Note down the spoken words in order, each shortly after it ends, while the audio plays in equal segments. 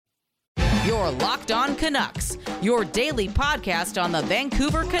Your Locked On Canucks, your daily podcast on the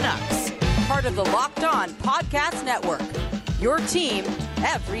Vancouver Canucks. Part of the Locked On Podcast Network, your team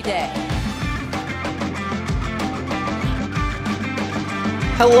every day.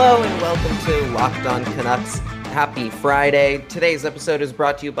 Hello and welcome to Locked On Canucks. Happy Friday. Today's episode is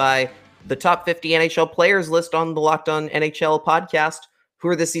brought to you by the top 50 NHL players list on the Locked On NHL podcast. Who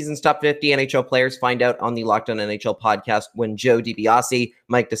are this season's top 50 NHL players? Find out on the Locked On NHL podcast when Joe DiBiase,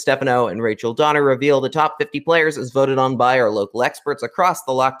 Mike DiStefano, and Rachel Donner reveal the top 50 players as voted on by our local experts across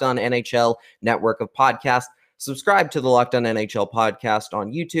the Locked On NHL network of podcasts. Subscribe to the Locked On NHL podcast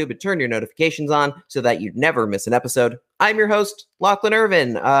on YouTube and turn your notifications on so that you never miss an episode. I'm your host, Lachlan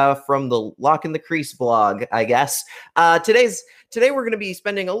Irvin, from the Lock in the Crease blog, I guess. Today we're going to be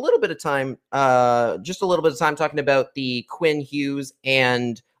spending a little bit of time, talking about the Quinn Hughes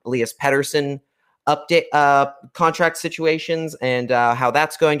and Elias Pettersson update contract situations and how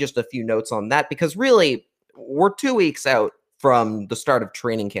that's going. Just a few notes on that, because really we're 2 weeks out from the start of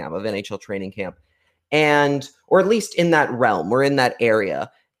training camp, of NHL training camp. Or at least in that realm, we're in that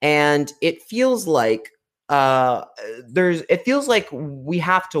area. And it feels like we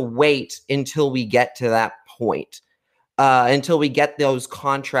have to wait until we get to that point, until we get those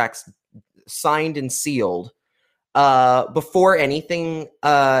contracts signed and sealed, before anything,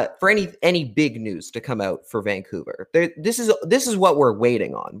 for any big news to come out for Vancouver. This is what we're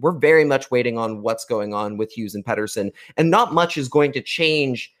waiting on. We're very much waiting on what's going on with Hughes and Pettersson, and not much is going to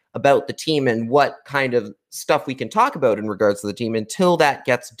change about the team and what kind of stuff we can talk about in regards to the team until that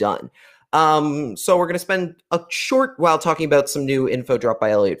gets done. So we're going to spend a short while talking about some new info dropped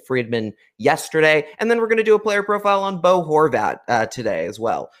by Elliotte Friedman yesterday, and then we're going to do a player profile on Bo Horvat today as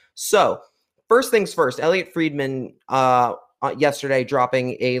well. So first things first, Elliotte Friedman yesterday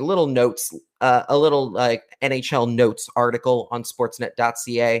dropping a little notes, NHL notes article on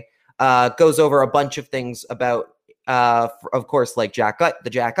Sportsnet.ca, goes over a bunch of things about, of course, like the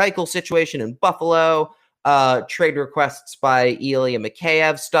Jack Eichel situation in Buffalo, trade requests by Ilya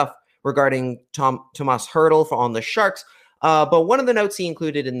Mikheyev, stuff regarding Tomas Hertl on the Sharks. But one of the notes he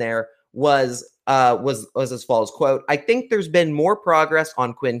included in there was as follows, quote, "I think there's been more progress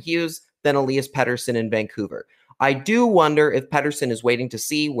on Quinn Hughes than Elias Pettersson in Vancouver. I do wonder if Pettersson is waiting to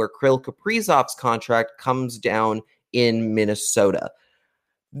see where Kirill Kaprizov's contract comes down in Minnesota."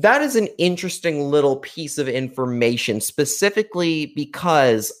 That is an interesting little piece of information, specifically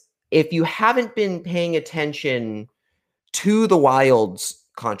because if you haven't been paying attention to the Wild's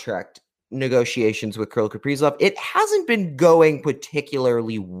contract negotiations with Kirill Kaprizov, it hasn't been going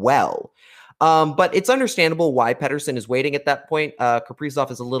particularly well. But it's understandable why Pettersson is waiting at that point.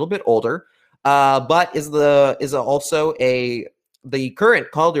 Kaprizov is a little bit older, but is also the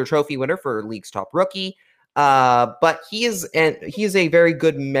current Calder Trophy winner for league's top rookie. But he is a very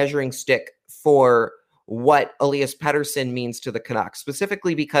good measuring stick for what Elias Pettersson means to the Canucks,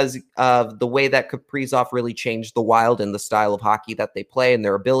 specifically because of the way that Kaprizov really changed the Wild and the style of hockey that they play and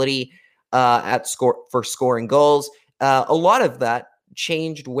their ability for scoring goals. A lot of that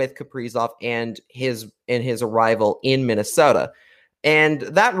changed with Kaprizov and his arrival in Minnesota. And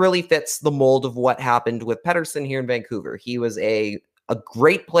that really fits the mold of what happened with Pettersson here in Vancouver. He was a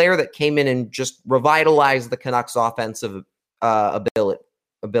great player that came in and just revitalized the Canucks' offensive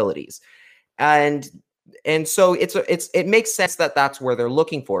abilities, and so it makes sense that that's where they're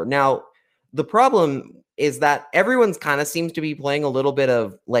looking for. Now, the problem is that everyone's kind of seems to be playing a little bit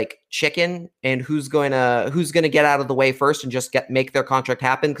of like chicken and who's going to get out of the way first and just make their contract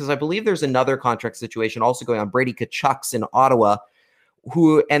happen. Because I believe there's another contract situation also going on, Brady Tkachuk's in Ottawa,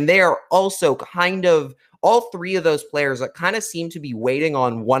 and they are also kind of, all three of those players that kind of seem to be waiting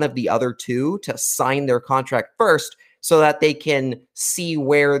on one of the other two to sign their contract first so that they can see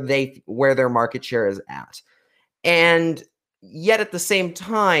where their market share is at. And yet at the same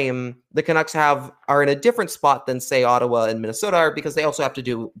time, the Canucks are in a different spot than, say, Ottawa and Minnesota are, because they also have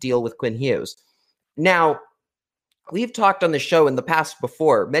to deal with Quinn Hughes. Now, we've talked on the show in the past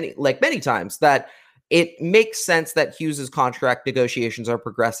before, many times, that it makes sense that Hughes' contract negotiations are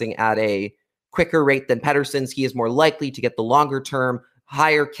progressing at a quicker rate than Pettersson's. He is more likely to get the longer term,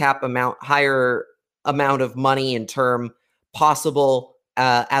 higher amount of money in term possible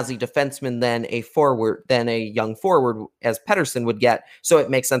as a defenseman than a young forward as Pettersson would get. So it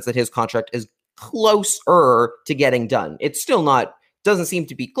makes sense that his contract is closer to getting done. It's still doesn't seem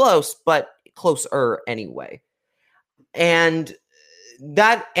to be close, but closer anyway. And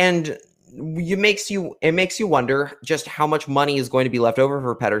it makes you wonder just how much money is going to be left over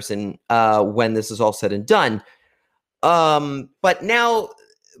for Pettersson when this is all said and done. But now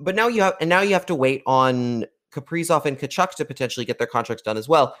you have to wait on Kaprizov and Tkachuk to potentially get their contracts done as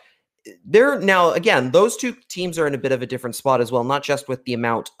well. now again, those two teams are in a bit of a different spot as well, not just with the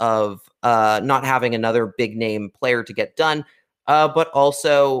amount of not having another big name player to get done, but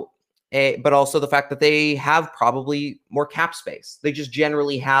also the fact that they have probably more cap space. They just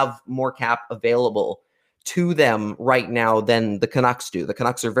generally have more cap available to them right now than the Canucks do. The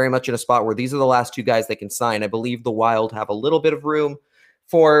Canucks are very much in a spot where these are the last two guys they can sign. I believe the Wild have a little bit of room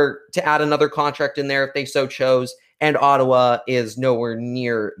to add another contract in there if they so chose. And Ottawa is nowhere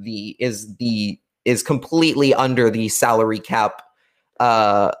near is completely under the salary cap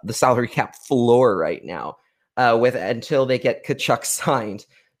floor right now, until they get Tkachuk signed.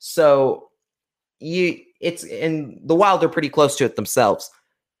 So and the Wild are pretty close to it themselves.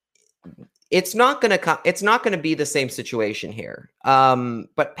 It's not going to be the same situation here.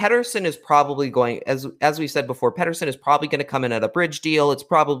 But Pettersson is probably going, as we said before, Pettersson is probably going to come in at a bridge deal. It's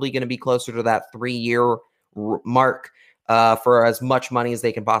probably going to be closer to that 3-year mark for as much money as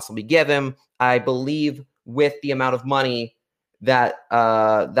they can possibly give him. I believe with the amount of money that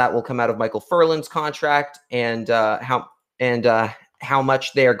will come out of Michael Furlan's contract and how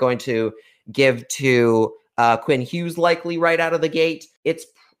much they are going to give to Quinn Hughes likely right out of the gate.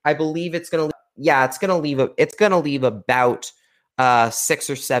 I believe it's going to leave about $6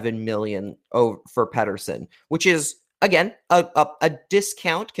 or $7 million for Pettersson, which is again a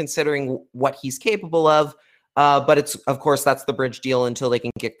discount considering what he's capable of. But it's, of course, that's the bridge deal until they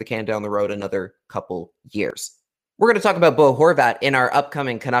can kick the can down the road another couple years. We're going to talk about Bo Horvat in our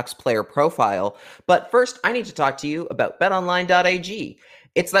upcoming Canucks player profile. But first, I need to talk to you about betonline.ag.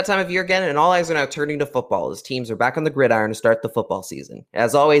 It's that time of year again, and all eyes are now turning to football as teams are back on the gridiron to start the football season.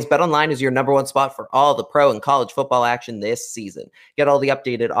 As always, BetOnline is your number one spot for all the pro and college football action this season. Get all the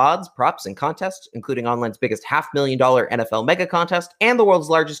updated odds, props, and contests, including online's biggest $500,000 NFL mega contest and the world's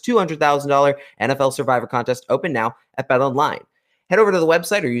largest $200,000 NFL Survivor contest, open now at BetOnline. Head over to the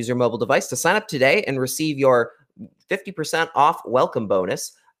website or use your mobile device to sign up today and receive your 50% off welcome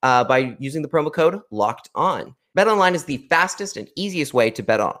bonus by using the promo code LOCKEDON. BetOnline is the fastest and easiest way to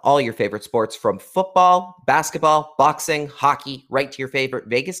bet on all your favorite sports, from football, basketball, boxing, hockey, right to your favorite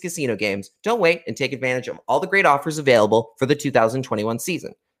Vegas casino games. Don't wait and take advantage of all the great offers available for the 2021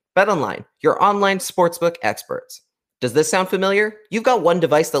 season. BetOnline, your online sportsbook experts. Does this sound familiar? You've got one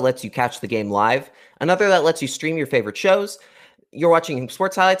device that lets you catch the game live, another that lets you stream your favorite shows, you're watching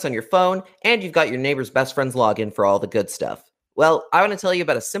sports highlights on your phone, and you've got your neighbor's best friend's login for all the good stuff. Well, I want to tell you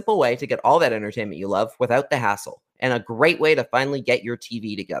about a simple way to get all that entertainment you love without the hassle, and a great way to finally get your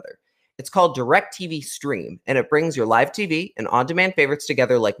TV together. It's called DirecTV Stream, and it brings your live TV and on-demand favorites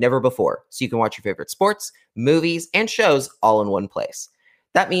together like never before, so you can watch your favorite sports, movies, and shows all in one place.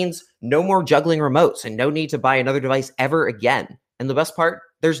 That means no more juggling remotes and no need to buy another device ever again. And the best part,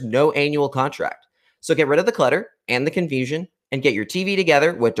 there's no annual contract. So get rid of the clutter and the confusion and get your TV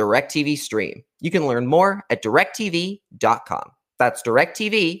together with DirecTV Stream. You can learn more at directtv.com. That's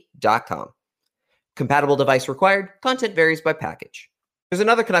directtv.com. Compatible device required. Content varies by package. There's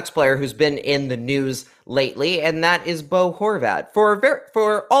another Canucks player who's been in the news lately, and that is Bo Horvat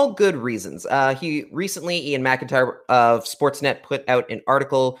for all good reasons. He recently, Ian McIntyre of Sportsnet put out an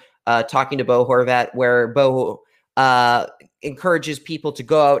article talking to Bo Horvat, where Bo encourages people to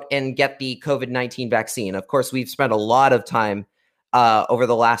go out and get the COVID-19 vaccine. Of course, we've spent a lot of time over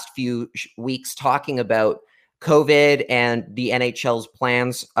the last few weeks talking about COVID and the NHL's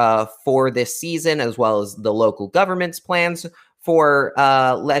plans for this season, as well as the local government's plans for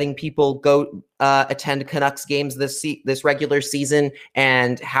letting people go attend Canucks games this regular season,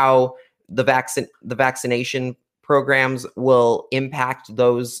 and how the vaccination programs will impact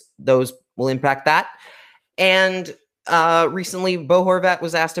will impact that. And recently, Bo Horvat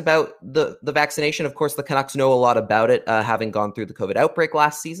was asked about the vaccination. Of course, the Canucks know a lot about it, having gone through the COVID outbreak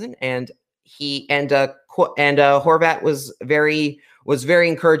last season, and Horvat was very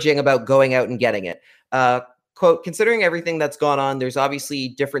encouraging about going out and getting it. Quote, considering everything that's gone on, there's obviously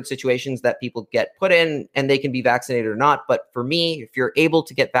different situations that people get put in and they can be vaccinated or not. But for me, if you're able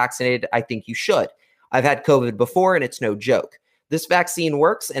to get vaccinated, I think you should. I've had COVID before and it's no joke. This vaccine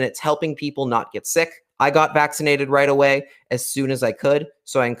works and it's helping people not get sick. I got vaccinated right away as soon as I could.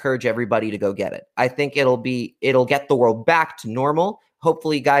 So I encourage everybody to go get it. I think it'll get the world back to normal.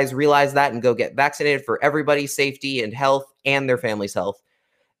 Hopefully guys realize that and go get vaccinated for everybody's safety and health and their family's health.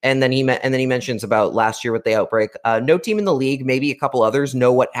 And then he mentions about last year with the outbreak. No team in the league, maybe a couple others,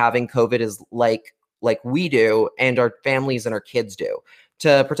 know what having COVID is like we do, and our families and our kids do.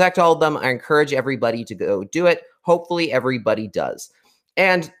 To protect all of them, I encourage everybody to go do it. Hopefully everybody does.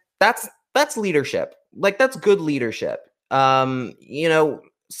 And that's leadership. Like, that's good leadership. Sometimes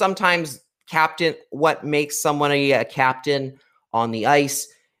what makes someone a captain on the ice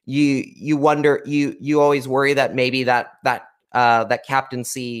you wonder, you always worry that maybe that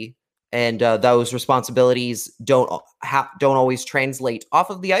captaincy and those responsibilities don't always translate off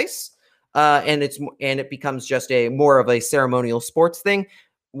of the ice, and it becomes just a more of a ceremonial sports thing.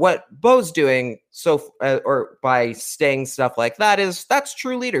 What Bo's doing or by saying stuff like that's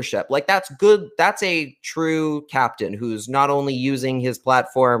true leadership. Like, that's good. That's a true captain who's not only using his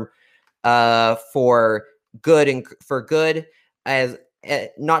platform for good as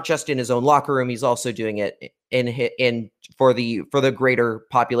not just in his own locker room. He's also doing it for the greater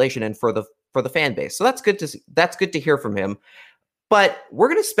population and for the fan base. So that's good to see. That's good to hear from him. But we're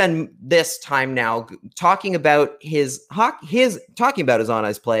going to spend this time now talking about his on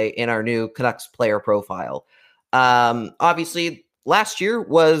ice play in our new Canucks player profile. Obviously, last year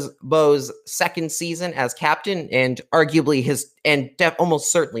was Bo's second season as captain, and arguably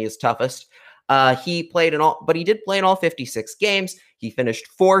almost certainly his toughest. He did play in all 56 games. He finished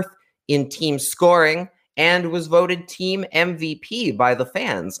fourth in team scoring and was voted team MVP by the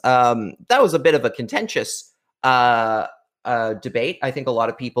fans. That was a bit of a contentious debate. I think a lot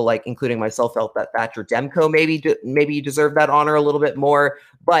of people, including myself, felt that Thatcher Demko maybe deserved that honor a little bit more,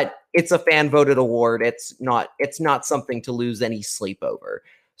 but it's a fan voted award. It's not something to lose any sleep over.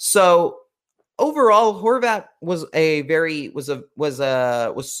 So overall, Horvat was a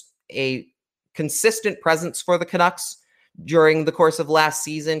consistent presence for the Canucks during the course of last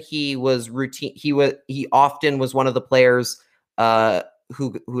season. He was routine. He often was one of the players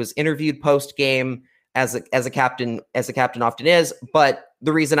who was interviewed post game, as a captain often is. But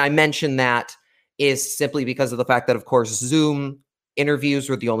the reason I mention that is simply because of the fact that, of course, Zoom interviews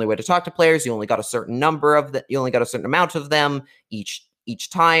were the only way to talk to players. You only got a certain amount of them each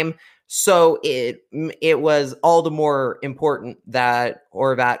time. So it was all the more important that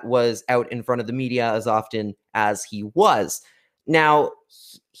Horvat was out in front of the media as often as he was. Now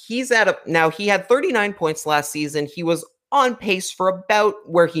he had 39 points last season. He was on pace for about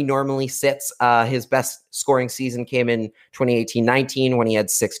where he normally sits. His best scoring season came in 2018-19 when he had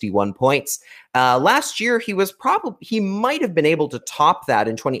 61 points. Last year, he might have been able to top that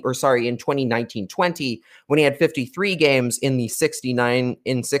in 2019-20 when he had 53 games in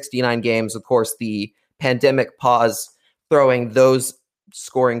 69 games. Of course, the pandemic pause throwing those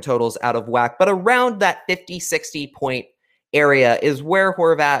scoring totals out of whack. But around that 50-60 point area is where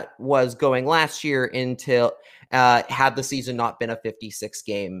Horvat was going last year until had the season not been a 56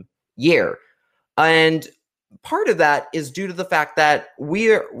 game year. And part of that is due to the fact that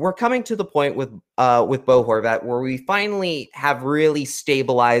we're coming to the point with Bo Horvat where we finally have really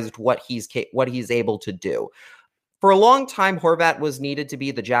stabilized what he's able to do. For a long time, Horvat was needed to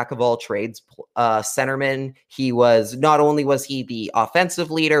be the jack of all trades centerman. Not only was he the offensive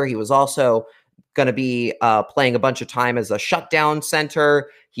leader, he was also going to be playing a bunch of time as a shutdown center.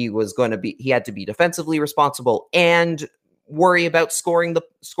 He had to be defensively responsible and worry about scoring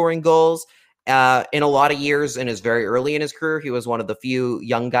goals. In a lot of years, very early in his career, he was one of the few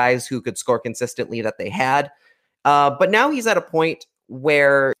young guys who could score consistently that they had. But now he's at a point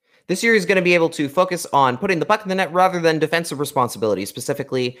where this year he's going to be able to focus on putting the puck in the net rather than defensive responsibility,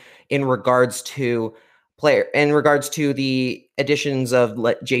 specifically in regards to the additions of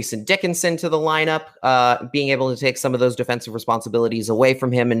Jason Dickinson to the lineup, being able to take some of those defensive responsibilities away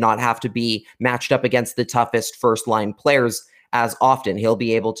from him and not have to be matched up against the toughest first line players as often. He'll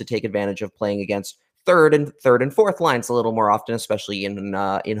be able to take advantage of playing against third and fourth lines a little more often, especially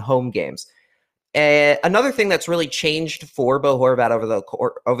in home games. Another thing that's really changed for Bo Horvat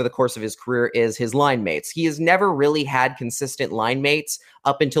over the course of his career is his line mates. He has never really had consistent line mates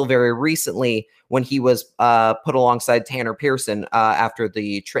up until very recently when he was put alongside Tanner Pearson after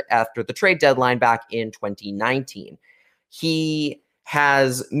the trade deadline back in 2019. He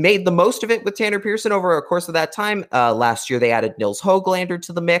has made the most of it with Tanner Pearson over a course of that time. Last year, they added Nils Höglander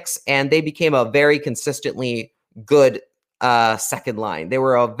to the mix, and they became a very consistently good second line. They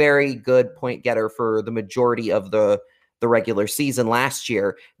were a very good point getter for the majority of the regular season last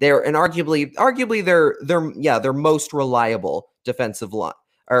year. They're arguably their most reliable defensive line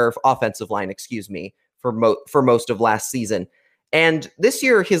or offensive line, for most of last season. And this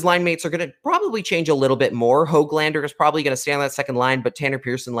year, his line mates are going to probably change a little bit more. Höglander is probably going to stay on that second line, but Tanner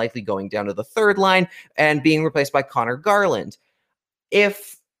Pearson likely going down to the third line and being replaced by Connor Garland.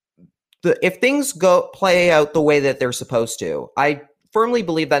 If things play out the way that they're supposed to, I firmly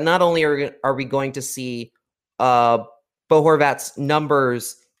believe that not only are we going to see Bo Horvat's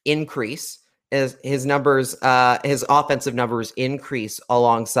numbers increase, as his offensive numbers increase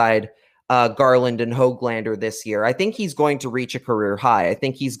alongside Garland and Höglander this year. I think he's going to reach a career high. I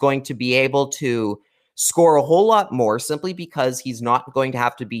think he's going to be able to score a whole lot more simply because he's not going to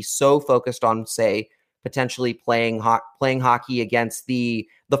have to be so focused on, say, potentially playing hockey against the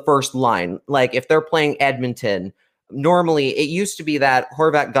first line. Like if they're playing Edmonton, normally it used to be that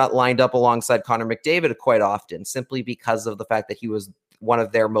Horvat got lined up alongside Connor McDavid quite often, simply because of the fact that he was one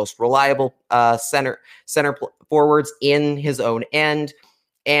of their most reliable center forwards in his own end,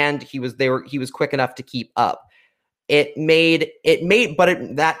 and he was quick enough to keep up. That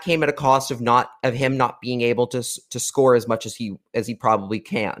came at a cost of him not being able to score as much as he probably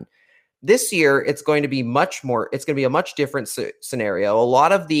can. This year, it's going to be a much different scenario. A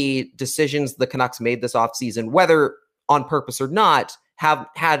lot of the decisions the Canucks made this offseason, whether on purpose or not, have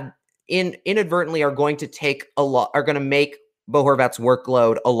had inadvertently are going to make Bo Horvat's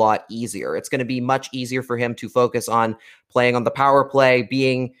workload a lot easier. It's going to be much easier for him to focus on playing on the power play,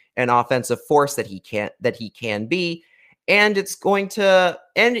 being an offensive force that he can be. And it's going to,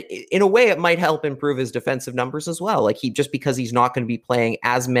 and in a way, it might help improve his defensive numbers as well. Like just because he's not going to be playing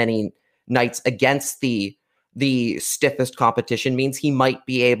as many nights against the stiffest competition means he might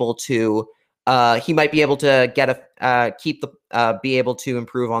be able to be able to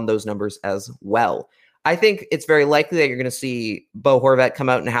improve on those numbers as well. I think it's very likely that you're going to see Bo Horvat come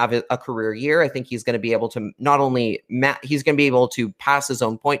out and have a career year. I think he's going to be able to he's going to be able to pass his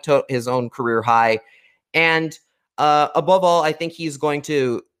own his own career high, and above all, I think he's going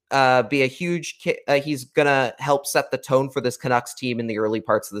to be he's going to help set the tone for this Canucks team in the early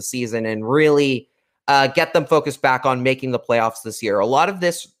parts of the season and really get them focused back on making the playoffs this year. A lot of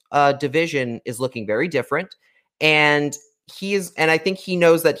this division is looking very different, and I think he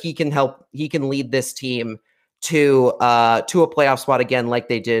knows that he can lead this team to a playoff spot again, like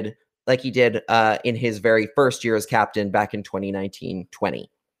he did in his very first year as captain back in 2019-20.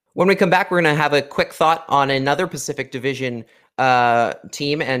 When we come back, we're going to have a quick thought on another Pacific Division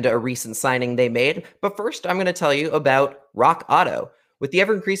team and a recent signing they made. But first, I'm going to tell you about Rock Auto. With the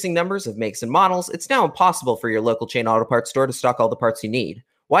ever-increasing numbers of makes and models, it's now impossible for your local chain auto parts store to stock all the parts you need.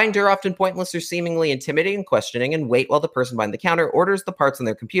 Why endure often pointless or seemingly intimidating questioning and wait while the person behind the counter orders the parts on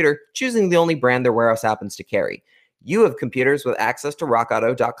their computer, choosing the only brand their warehouse happens to carry? You have computers with access to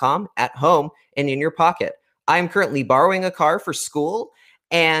rockauto.com at home and in your pocket. I am currently borrowing a car for school,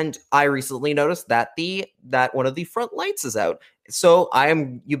 and I recently noticed that one of the front lights is out. So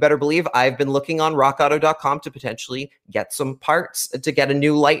you better believe I've been looking on rockauto.com to potentially get some parts to get a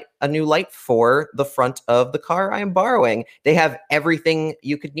new light for the front of the car I am borrowing. They have everything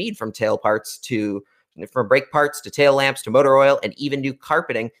you could need, from brake parts to tail lamps to motor oil and even new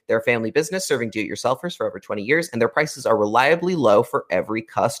carpeting. They're a family business serving do-it-yourselfers for over 20 years, and their prices are reliably low for every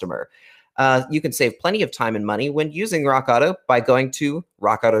customer. You can save plenty of time and money when using Rock Auto by going to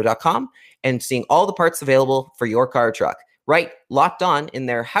rockauto.com and seeing all the parts available for your car or truck. Right, locked on in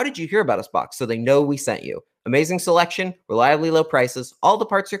their How Did You Hear About Us box so they know we sent you. Amazing selection, reliably low prices, all the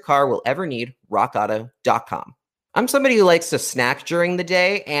parts your car will ever need, rockauto.com. I'm somebody who likes to snack during the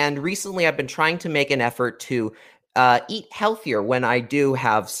day, and recently I've been trying to make an effort to eat healthier when I do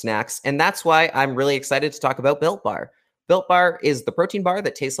have snacks, and that's why I'm really excited to talk about Built Bar. Built Bar is the protein bar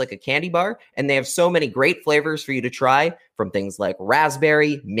that tastes like a candy bar, and they have so many great flavors for you to try, from things like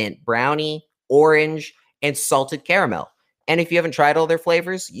raspberry, mint brownie, orange, and salted caramel. And if you haven't tried all their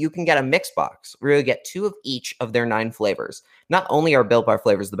flavors, you can get a mix box where you'll get 2 of each of their 9 flavors. Not only are Built Bar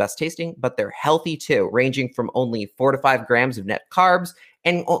flavors the best tasting, but they're healthy too, ranging from only 4 to 5 grams of net carbs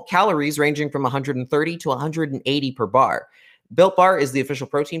and calories ranging from 130 to 180 per bar. Built Bar is the official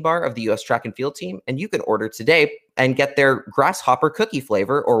protein bar of the U.S. track and field team, and you can order today and get their grasshopper cookie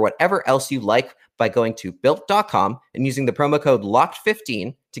flavor or whatever else you like by going to built.com and using the promo code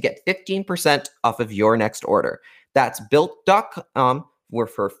LOCKED15 to get 15% off of your next order. That's built.com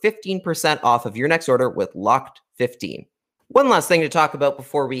for 15% off of your next order with LOCKED15. One last thing to talk about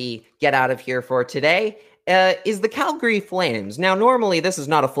before we get out of here for today is the Calgary Flames. Now, normally this is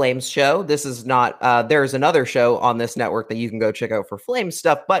not a Flames show. This is not, there's another show on this network that you can go check out for Flames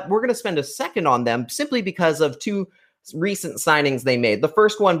stuff, but we're going to spend a second on them simply because of 2 recent signings they made. The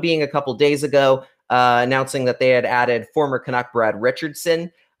first one being a couple days ago, announcing that they had added former Canuck Brad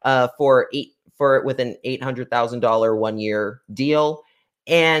Richardson with an $800,000 1-year deal.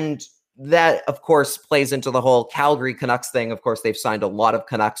 And that, of course, plays into the whole Calgary Canucks thing. Of course, they've signed a lot of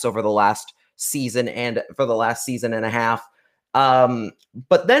Canucks over the last season and for the last season and a half.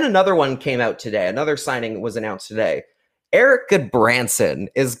 But then another one came out today. Another signing was announced today. Erik Goodbranson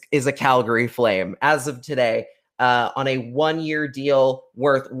is a Calgary Flame as of today on a 1-year deal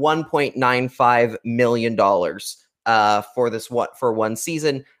worth $1.95 million for one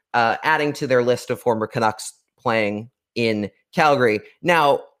season. Adding to their list of former Canucks playing in Calgary.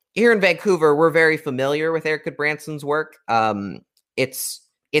 Now, here in Vancouver, we're very familiar with Eric Goodbranson's work. It's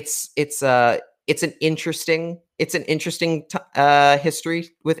an interesting history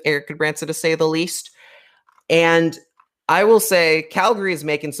with Eric Goodbranson, to say the least. And I will say Calgary is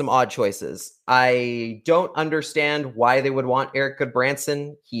making some odd choices. I don't understand why they would want Eric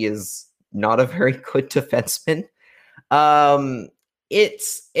Goodbranson. He is not a very good defenseman. But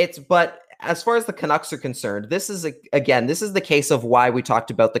as far as the Canucks are concerned, this is the case of why we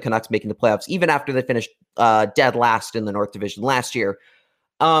talked about the Canucks making the playoffs, even after they finished dead last in the North Division last year.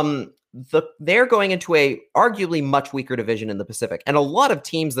 They're going into a arguably much weaker division in the Pacific, and a lot of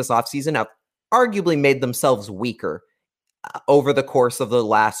teams this offseason have arguably made themselves weaker over the course of the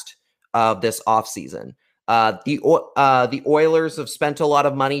last this offseason. The Oilers have spent a lot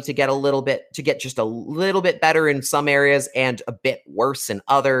of money to get just a little bit better in some areas and a bit worse in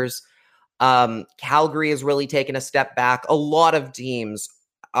others. Calgary has really taken a step back. A lot of teams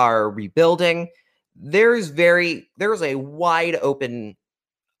are rebuilding. There's a wide open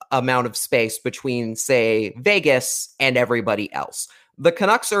amount of space between, say, Vegas and everybody else. The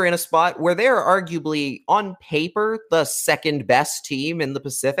Canucks are in a spot where they're arguably, on paper, the second best team in the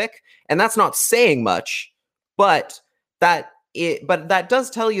Pacific, and that's not saying much, but that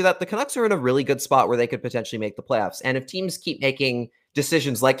does tell you that the Canucks are in a really good spot where they could potentially make the playoffs. And if teams keep making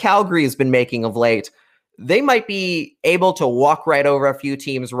decisions like Calgary has been making of late, they might be able to walk right over a few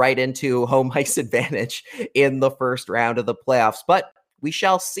teams right into home ice advantage in the first round of the playoffs. But we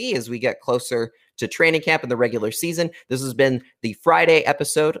shall see as we get closer to training camp in the regular season. This has been the Friday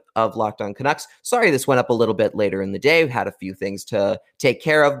episode of Locked On Canucks. Sorry this went up a little bit later in the day. We had a few things to take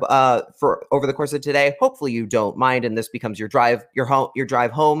care of for over the course of today. Hopefully you don't mind, and this becomes your drive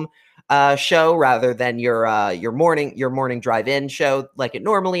home show rather than your morning drive-in show like it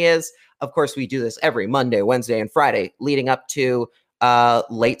normally is. Of course, we do this every Monday, Wednesday, and Friday leading up to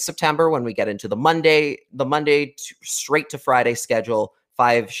late September when we get into the Monday straight to Friday schedule,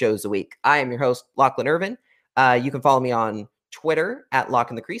 5 shows a week. I am your host, Lachlan Irvin. You can follow me on Twitter at Lock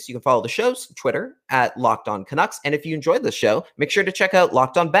in the Crease. You can follow the show's Twitter at Locked On Canucks. And if you enjoyed the show, make sure to check out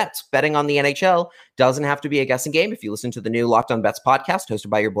Locked On Bets. Betting on the NHL doesn't have to be a guessing game if you listen to the new Locked On Bets podcast hosted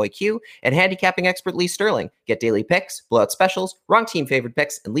by your boy Q and handicapping expert Lee Sterling. Get daily picks, blowout specials, wrong team favorite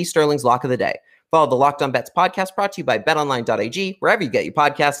picks, and Lee Sterling's Lock of the Day. Follow the Locked On Bets podcast brought to you by betonline.ag, wherever you get your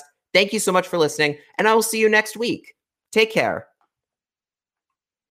podcasts. Thank you so much for listening, and I will see you next week. Take care.